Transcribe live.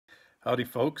Howdy,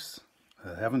 folks.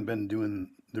 I haven't been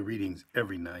doing the readings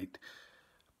every night,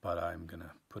 but I'm going to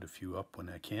put a few up when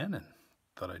I can, and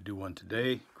thought I'd do one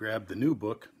today. Grab the new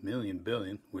book, Million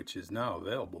Billion, which is now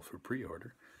available for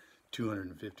pre-order.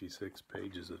 256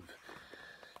 pages of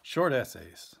short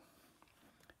essays.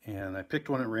 And I picked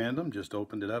one at random, just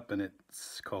opened it up, and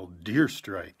it's called Deer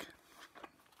Strike.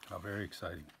 How very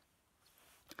exciting.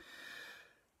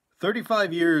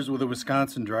 35 years with a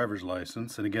Wisconsin driver's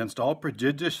license, and against all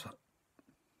prodigious...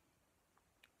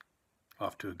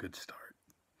 Off to a good start.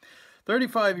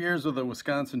 35 years with a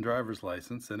Wisconsin driver's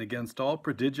license, and against all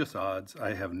prodigious odds,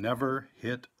 I have never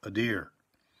hit a deer.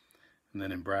 And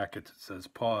then in brackets it says,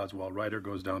 pause while writer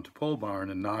goes down to pole barn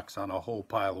and knocks on a whole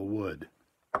pile of wood.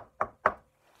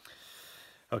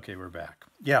 Okay, we're back.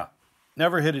 Yeah,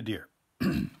 never hit a deer.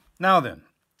 Now then,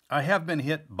 I have been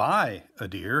hit by a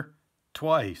deer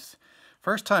twice.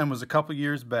 First time was a couple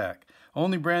years back.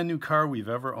 Only brand new car we've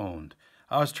ever owned.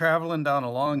 I was traveling down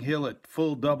a long hill at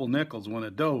full double nickels when a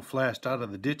doe flashed out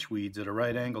of the ditch weeds at a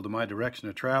right angle to my direction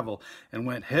of travel and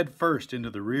went head first into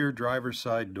the rear driver's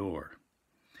side door.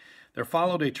 There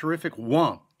followed a terrific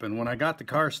whomp, and when I got the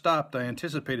car stopped, I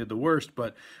anticipated the worst,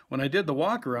 but when I did the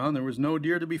walk around, there was no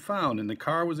deer to be found, and the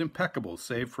car was impeccable,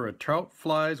 save for a trout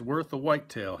fly's worth of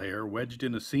whitetail hair wedged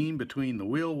in a seam between the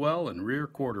wheel well and rear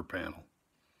quarter panel.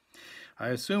 I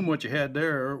assume what you had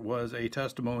there was a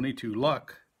testimony to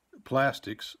luck,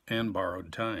 plastics, and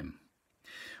borrowed time.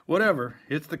 Whatever,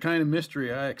 it's the kind of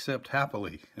mystery I accept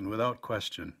happily and without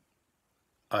question.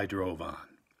 I drove on.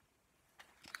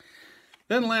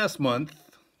 Then last month,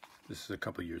 this is a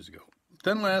couple years ago,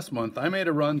 I made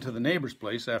a run to the neighbor's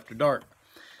place after dark.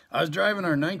 I was driving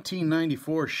our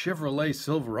 1994 Chevrolet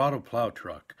Silverado plow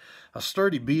truck, a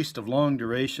sturdy beast of long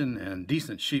duration and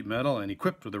decent sheet metal, and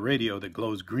equipped with a radio that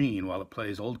glows green while it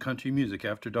plays old country music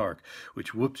after dark,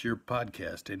 which whoops your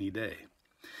podcast any day.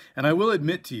 And I will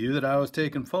admit to you that I was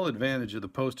taking full advantage of the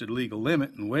posted legal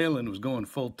limit, and Waylon was going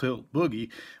full tilt boogie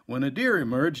when a deer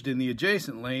emerged in the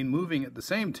adjacent lane moving at the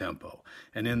same tempo,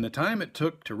 and in the time it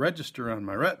took to register on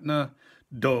my retina,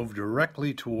 dove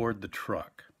directly toward the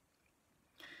truck.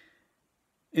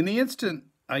 In the instant,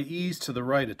 I eased to the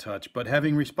right a touch, but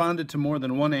having responded to more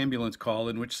than one ambulance call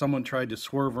in which someone tried to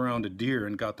swerve around a deer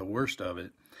and got the worst of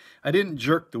it, I didn't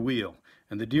jerk the wheel,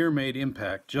 and the deer made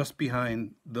impact just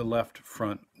behind the left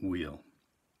front wheel.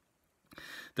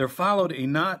 There followed a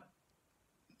not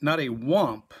a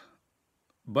whomp,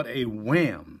 but a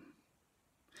wham.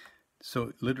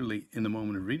 So literally, in the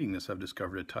moment of reading this, I've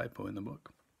discovered a typo in the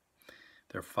book.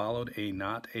 There followed a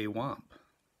not a whomp.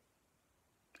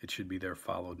 It should be there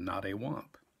followed not a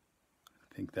whomp.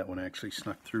 I think that one actually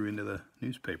snuck through into the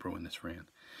newspaper when this ran.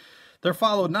 There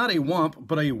followed not a whomp,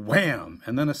 but a wham,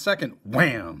 and then a second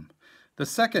wham. The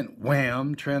second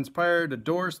wham transpired a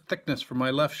door's thickness from my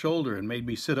left shoulder and made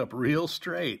me sit up real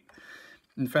straight.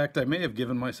 In fact, I may have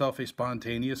given myself a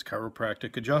spontaneous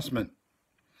chiropractic adjustment.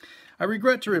 I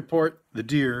regret to report the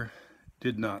deer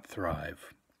did not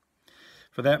thrive.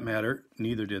 For that matter,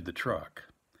 neither did the truck.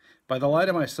 By the light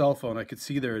of my cell phone, I could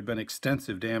see there had been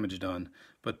extensive damage done,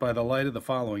 but by the light of the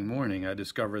following morning, I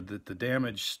discovered that the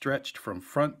damage stretched from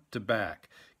front to back,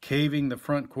 caving the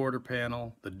front quarter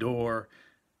panel, the door,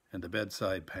 and the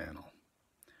bedside panel.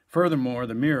 Furthermore,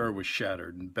 the mirror was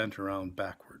shattered and bent around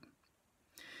backward.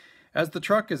 As the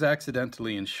truck is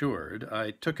accidentally insured,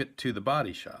 I took it to the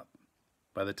body shop.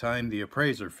 By the time the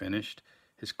appraiser finished,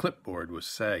 his clipboard was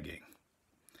sagging.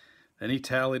 Then he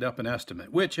tallied up an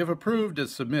estimate, which, if approved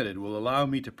as submitted, will allow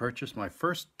me to purchase my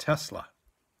first Tesla.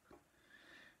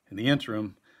 In the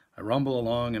interim, I rumble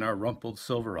along in our rumpled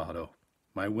Silverado,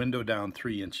 my window down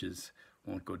 3 inches,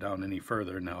 won't go down any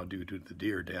further now due to the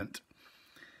deer dent.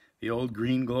 The old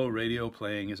green glow radio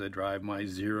playing as I drive my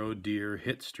 0 deer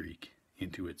hit streak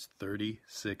into its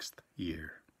 36th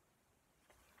year.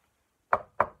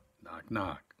 Knock,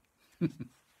 knock.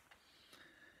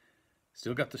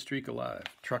 Still got the streak alive.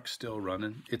 Truck's still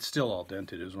running. It's still all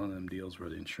dented. It was one of them deals where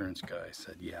the insurance guy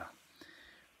said, yeah,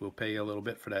 we'll pay you a little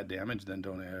bit for that damage, then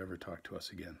don't ever talk to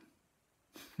us again.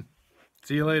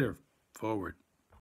 See you later. Forward.